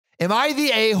Am I the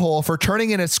a-hole for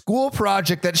turning in a school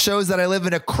project that shows that I live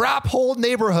in a crap hole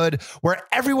neighborhood where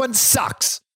everyone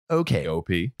sucks? Okay, OP.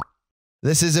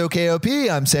 This is OKOP.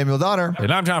 I'm Samuel Donner.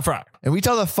 And I'm John Fry. And we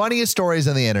tell the funniest stories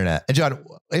on the internet. And John,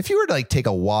 if you were to like take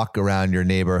a walk around your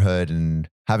neighborhood and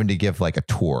having to give like a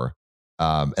tour,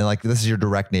 and like this is your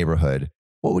direct neighborhood,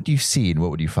 what would you see and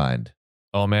what would you find?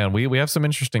 Oh man, we have some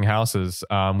interesting houses.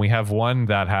 We have one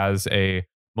that has a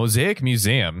mosaic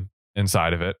museum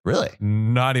inside of it. Really?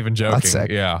 Not even joking. That's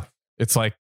sick. Yeah. It's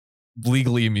like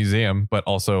legally a museum, but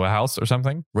also a house or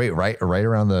something. Wait, right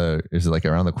around is it like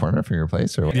around the corner from your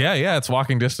place or what? Yeah. It's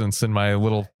walking distance in my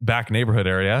little back neighborhood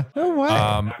area. No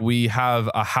way. We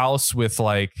have a house with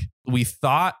like, we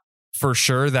thought for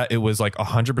sure that it was like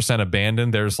 100%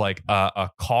 abandoned. There's like a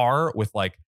car with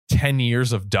like 10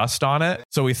 years of dust on it.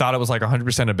 So we thought it was like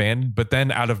 100% abandoned, but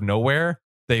then out of nowhere,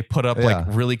 they put up like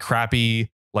really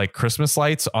crappy like Christmas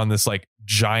lights on this like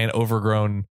giant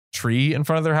overgrown tree in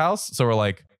front of their house. So we're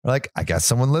like, I guess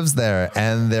someone lives there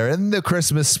and they're in the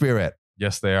Christmas spirit.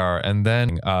 Yes, they are. And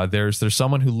then there's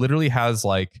someone who literally has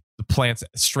like the plants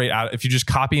straight out. If you just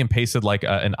copy and pasted like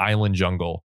an island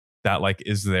jungle that like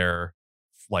is their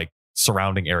like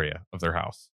surrounding area of their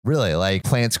house. Really? Like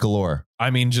plants galore. I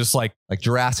mean, just like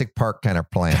Jurassic Park kind of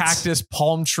plants. Cactus,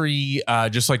 palm tree,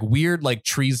 just like weird like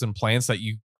trees and plants that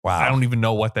I don't even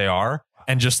know what they are.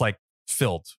 And just like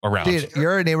filled around. Dude,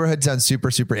 your neighborhood sounds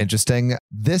super, super interesting.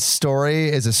 This story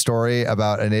is a story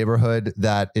about a neighborhood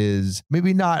that is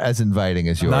maybe not as inviting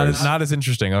as yours. Not as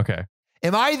interesting. Okay.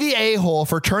 Am I the a-hole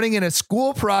for turning in a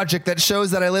school project that shows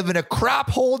that I live in a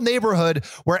crap hole neighborhood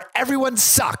where everyone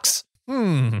sucks?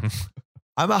 I'm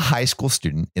a high school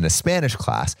student in a Spanish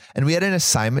class, and we had an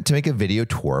assignment to make a video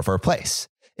tour of our place.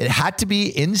 It had to be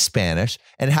in Spanish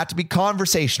and it had to be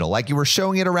conversational, like you were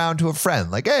showing it around to a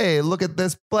friend. Like, hey, look at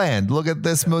this plant. Look at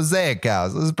this mosaic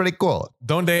house. This is pretty cool.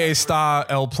 Donde está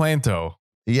el planto?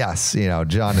 Yes,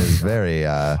 John is very...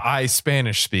 I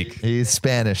Spanish speak. He's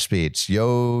Spanish speech.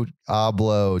 Yo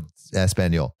hablo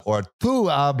español. Or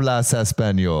tú hablas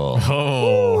español.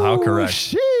 Oh, how correct.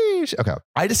 Sheesh. Okay.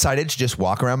 I decided to just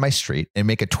walk around my street and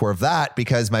make a tour of that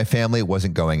because my family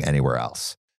wasn't going anywhere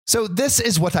else. So this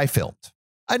is what I filmed.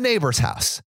 A neighbor's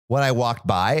house. When I walked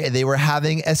by, they were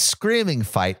having a screaming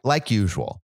fight like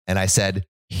usual. And I said,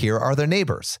 here are their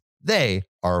neighbors. They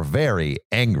are very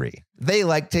angry. They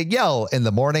like to yell in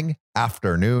the morning,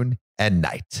 afternoon, and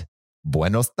night.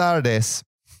 Buenos tardes.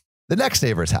 The next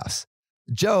neighbor's house.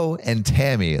 Joe and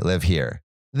Tammy live here.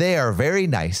 They are very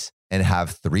nice and have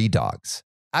 3 dogs.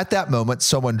 At that moment,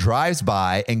 someone drives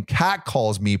by and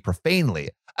catcalls me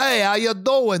profanely. Hey, how you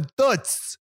doing,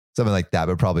 toots? Something like that,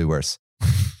 but probably worse.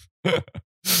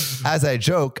 As I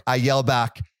joke, I yell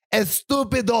back,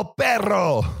 Estúpido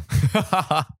perro,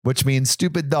 which means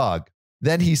stupid dog.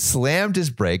 Then he slammed his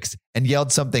brakes and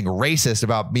yelled something racist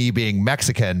about me being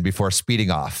Mexican before speeding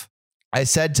off. I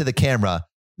said to the camera,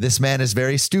 this man is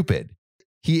very stupid.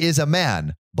 He is a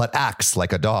man, but acts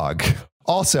like a dog.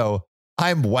 Also,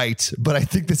 I'm white, but I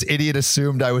think this idiot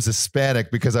assumed I was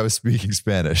Hispanic because I was speaking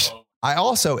Spanish. I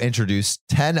also introduced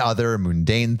 10 other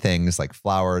mundane things like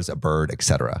flowers, a bird,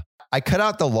 etc. I cut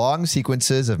out the long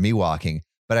sequences of me walking,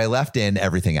 but I left in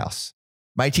everything else.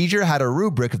 My teacher had a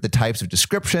rubric of the types of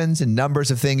descriptions and numbers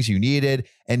of things you needed,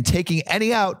 and taking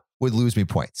any out would lose me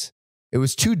points. It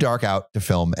was too dark out to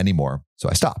film anymore, so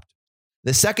I stopped.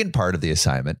 The second part of the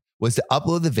assignment was to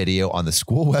upload the video on the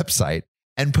school website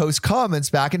and post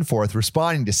comments back and forth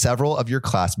responding to several of your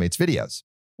classmates' videos.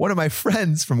 One of my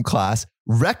friends from class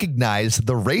recognized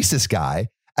the racist guy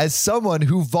as someone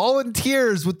who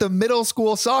volunteers with the middle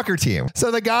school soccer team.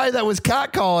 So the guy that was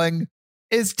catcalling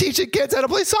is teaching kids how to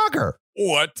play soccer.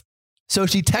 What? So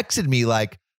she texted me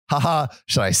like, haha,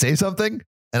 should I say something?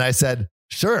 And I said,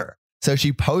 sure. So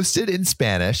she posted in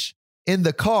Spanish, in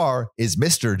the car is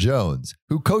Mr. Jones,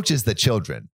 who coaches the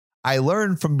children. I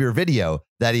learned from your video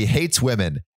that he hates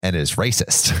women and is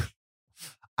racist.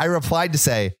 I replied to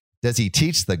say, does he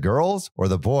teach the girls or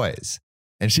the boys?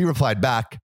 And she replied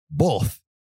back, both.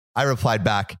 I replied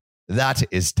back, that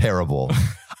is terrible.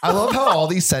 I love how all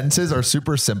these sentences are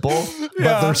super simple,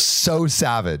 but they're so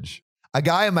savage. A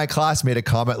guy in my class made a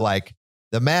comment like,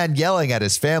 the man yelling at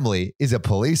his family is a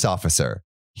police officer.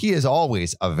 He is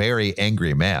always a very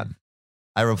angry man.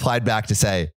 I replied back to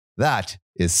say, that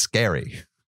is scary.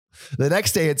 The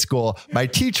next day at school, my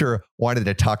teacher wanted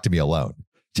to talk to me alone.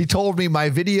 She told me my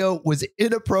video was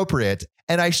inappropriate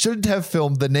and I shouldn't have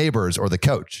filmed the neighbors or the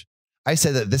coach. I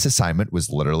said that this assignment was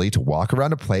literally to walk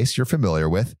around a place you're familiar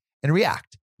with and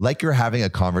react like you're having a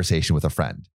conversation with a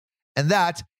friend. And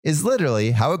that is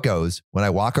literally how it goes when I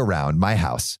walk around my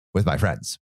house with my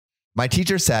friends. My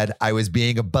teacher said I was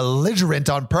being a belligerent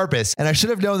on purpose and I should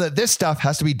have known that this stuff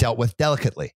has to be dealt with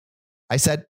delicately. I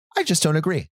said, I just don't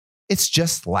agree. It's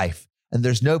just life. And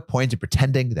there's no point in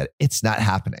pretending that it's not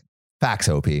happening. Facts,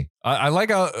 OP. I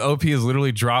like how OP is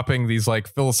literally dropping these like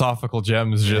philosophical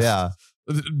gems just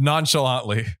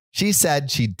nonchalantly. She said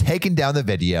she'd taken down the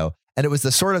video and it was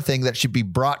the sort of thing that should be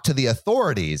brought to the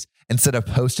authorities instead of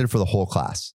posted for the whole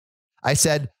class. I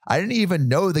said, I didn't even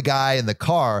know the guy in the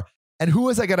car. And who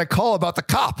was I going to call about the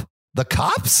cop? The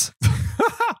cops?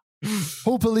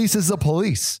 Who polices the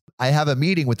police? I have a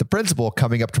meeting with the principal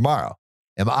coming up tomorrow.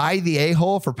 Am I the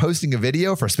a-hole for posting a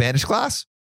video for Spanish class?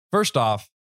 First off,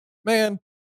 man,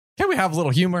 can we have a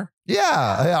little humor?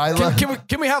 Yeah.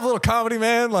 Can we have a little comedy,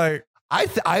 man? Like,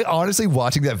 I honestly,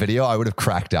 watching that video, I would have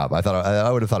cracked up.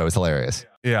 I would have thought it was hilarious.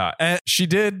 Yeah. And she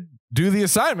did do the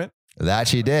assignment. That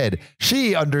she did.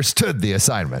 She understood the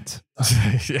assignment.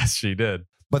 Yes, she did.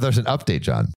 But there's an update,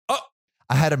 John. Oh.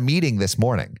 I had a meeting this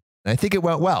morning and I think it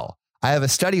went well. I have a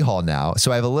study hall now,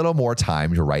 so I have a little more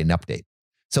time to write an update.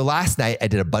 So last night I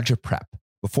did a bunch of prep.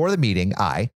 Before the meeting,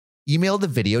 I emailed the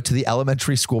video to the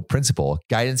elementary school principal,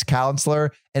 guidance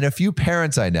counselor, and a few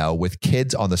parents I know with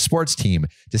kids on the sports team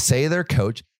to say their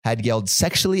coach had yelled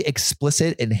sexually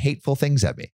explicit and hateful things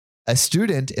at me, a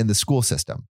student in the school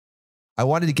system. I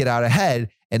wanted to get out ahead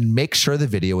and make sure the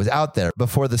video was out there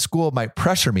before the school might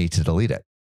pressure me to delete it.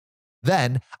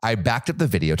 Then I backed up the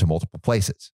video to multiple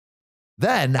places.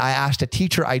 Then I asked a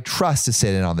teacher I trust to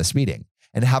sit in on this meeting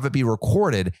and have it be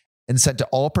recorded and sent to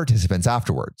all participants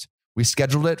afterwards. We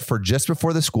scheduled it for just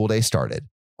before the school day started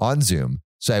on Zoom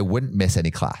so I wouldn't miss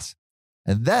any class.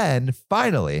 And then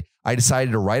finally, I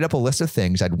decided to write up a list of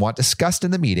things I'd want discussed in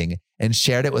the meeting and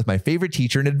shared it with my favorite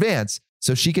teacher in advance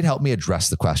so she could help me address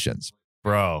the questions.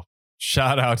 Bro,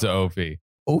 shout out to OP.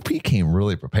 OP came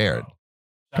really prepared.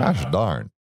 Gosh darn.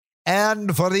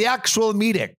 And for the actual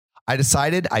meeting, I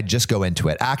decided I'd just go into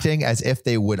it, acting as if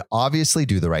they would obviously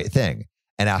do the right thing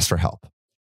and ask for help.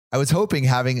 I was hoping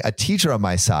having a teacher on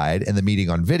my side in the meeting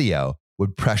on video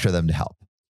would pressure them to help.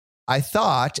 I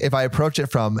thought if I approached it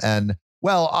from an,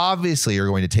 well, obviously you're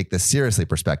going to take this seriously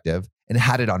perspective and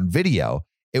had it on video,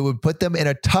 it would put them in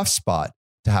a tough spot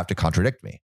to have to contradict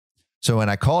me. So when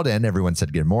I called in, everyone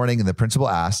said good morning, and the principal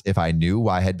asked if I knew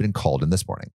why I had been called in this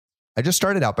morning. I just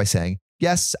started out by saying,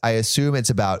 yes, I assume it's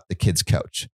about the kid's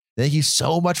coach. Thank you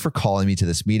so much for calling me to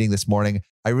this meeting this morning.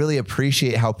 I really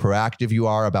appreciate how proactive you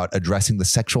are about addressing the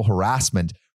sexual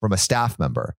harassment from a staff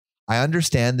member. I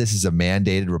understand this is a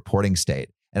mandated reporting state,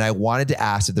 and I wanted to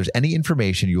ask if there's any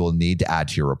information you will need to add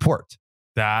to your report.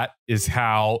 That is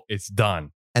how it's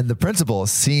done. And the principal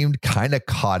seemed kind of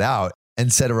caught out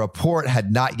and said a report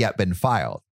had not yet been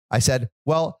filed. I said,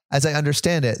 well, as I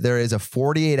understand it, there is a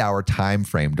 48-hour time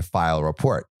frame to file a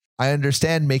report. I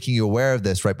understand making you aware of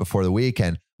this right before the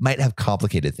weekend might have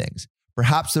complicated things.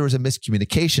 Perhaps there was a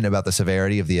miscommunication about the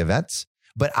severity of the events,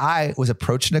 but I was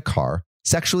approached in a car,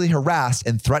 sexually harassed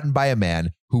and threatened by a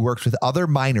man who works with other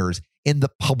minors in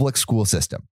the public school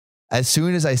system. As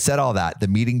soon as I said all that, the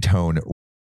meeting tone.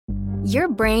 Your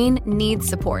brain needs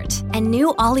support, and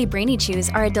new Ollie Brainy Chews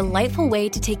are a delightful way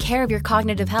to take care of your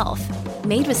cognitive health.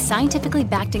 Made with scientifically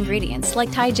backed ingredients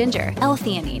like Thai ginger,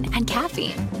 L-theanine, and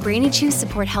caffeine, Brainy Chews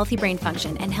support healthy brain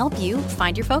function and help you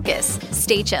find your focus,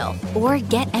 stay chill, or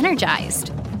get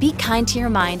energized. Be kind to your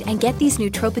mind and get these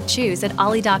nootropic chews at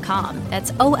ollie.com.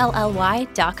 That's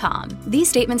OLLY.com. These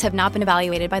statements have not been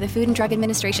evaluated by the Food and Drug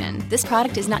Administration. This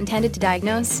product is not intended to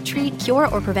diagnose, treat, cure,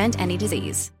 or prevent any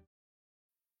disease.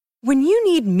 When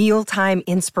you need mealtime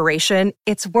inspiration,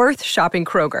 it's worth shopping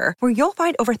Kroger, where you'll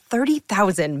find over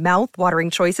 30,000 mouth-watering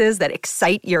choices that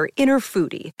excite your inner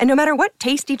foodie. And no matter what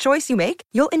tasty choice you make,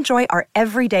 you'll enjoy our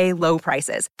everyday low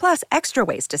prices, plus extra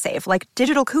ways to save, like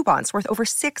digital coupons worth over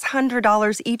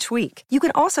 $600 each week. You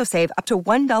can also save up to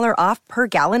 $1 off per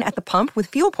gallon at the pump with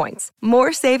fuel points.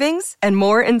 More savings and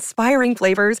more inspiring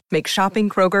flavors make shopping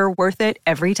Kroger worth it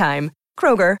every time.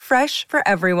 Kroger, fresh for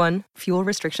everyone. Fuel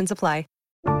restrictions apply.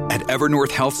 At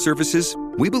Evernorth Health Services,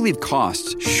 we believe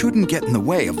costs shouldn't get in the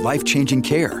way of life-changing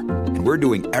care, and we're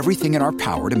doing everything in our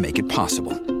power to make it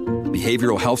possible.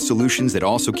 Behavioral health solutions that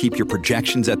also keep your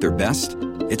projections at their best?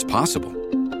 It's possible.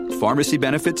 Pharmacy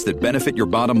benefits that benefit your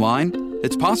bottom line?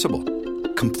 It's possible.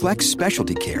 Complex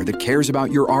specialty care that cares about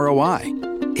your ROI?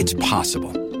 It's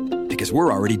possible. Because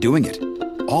we're already doing it.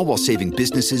 All while saving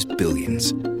businesses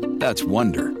billions. That's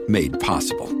Wonder made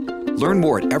possible. Learn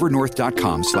more at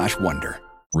evernorth.com/wonder.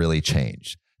 Really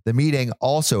changed. The meeting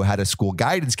also had a school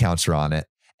guidance counselor on it,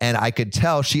 and I could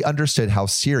tell she understood how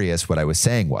serious what I was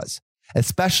saying was,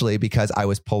 especially because I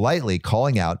was politely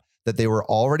calling out that they were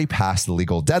already past the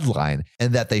legal deadline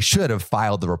and that they should have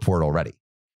filed the report already.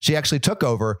 She actually took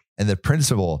over and the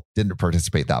principal didn't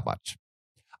participate that much.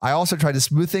 I also tried to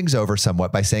smooth things over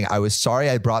somewhat by saying I was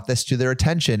sorry I brought this to their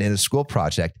attention in a school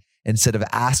project instead of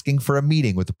asking for a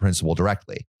meeting with the principal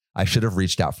directly. I should have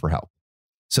reached out for help.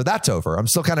 So that's over. I'm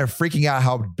still kind of freaking out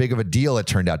how big of a deal it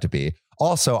turned out to be.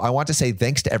 Also, I want to say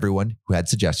thanks to everyone who had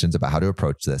suggestions about how to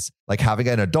approach this, like having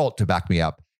an adult to back me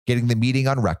up, getting the meeting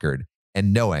on record,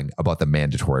 and knowing about the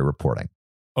mandatory reporting.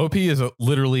 OP is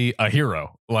literally a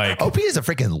hero. Like OP is a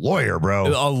freaking lawyer, bro.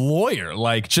 A lawyer,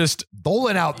 like just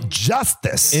doling out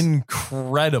justice.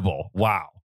 Incredible. Wow.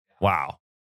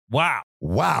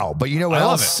 But you know what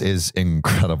else is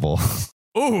incredible?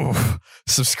 Ooh,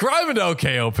 subscribing to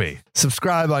OKOP.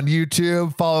 Subscribe on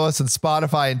YouTube, follow us on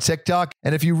Spotify and TikTok.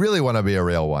 And if you really want to be a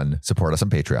real one, support us on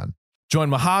Patreon. Join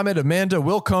Muhammad, Amanda,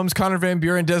 Will Combs, Connor Van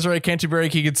Buren, Desiree Canterbury,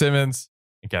 Keegan Simmons,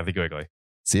 and Kathy Quigley.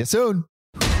 See you soon.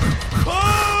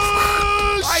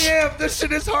 This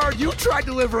shit is hard. You tried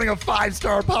delivering a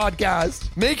 5-star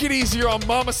podcast. Make it easier on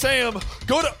Mama Sam.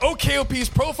 Go to OKOP's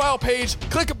profile page,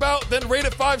 click about, then rate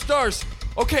it 5 stars.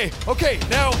 Okay,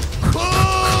 now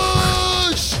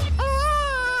push!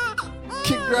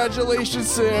 Congratulations,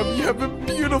 Sam. You have a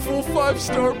beautiful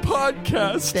 5-star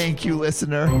podcast. Thank you,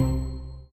 listener.